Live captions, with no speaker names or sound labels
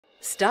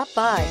Stop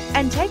by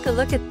and take a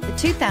look at the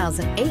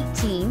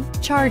 2018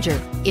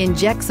 Charger.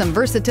 Inject some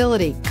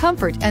versatility,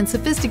 comfort, and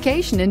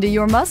sophistication into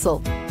your muscle.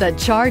 The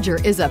Charger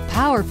is a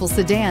powerful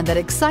sedan that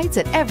excites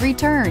at every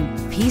turn.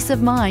 Peace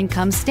of mind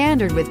comes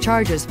standard with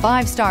Charger's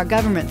 5-star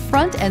government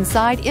front and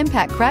side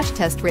impact crash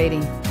test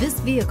rating. This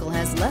vehicle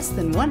has less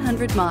than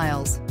 100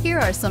 miles. Here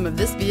are some of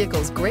this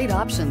vehicle's great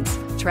options: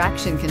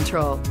 traction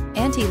control,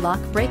 anti-lock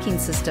braking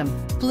system,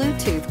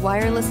 Bluetooth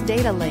wireless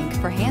data link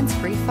for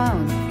hands-free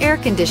phone, air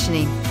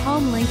conditioning,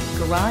 HomeLink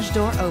garage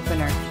door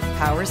opener,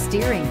 power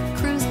steering,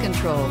 cruise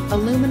control,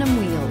 aluminum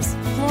wheels,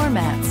 floor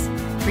mats,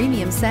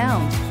 premium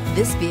sound.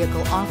 This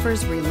vehicle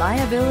offers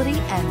reliability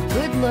and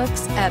good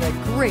looks at a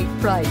great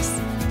price.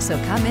 So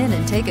come in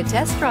and take a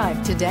test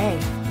drive today.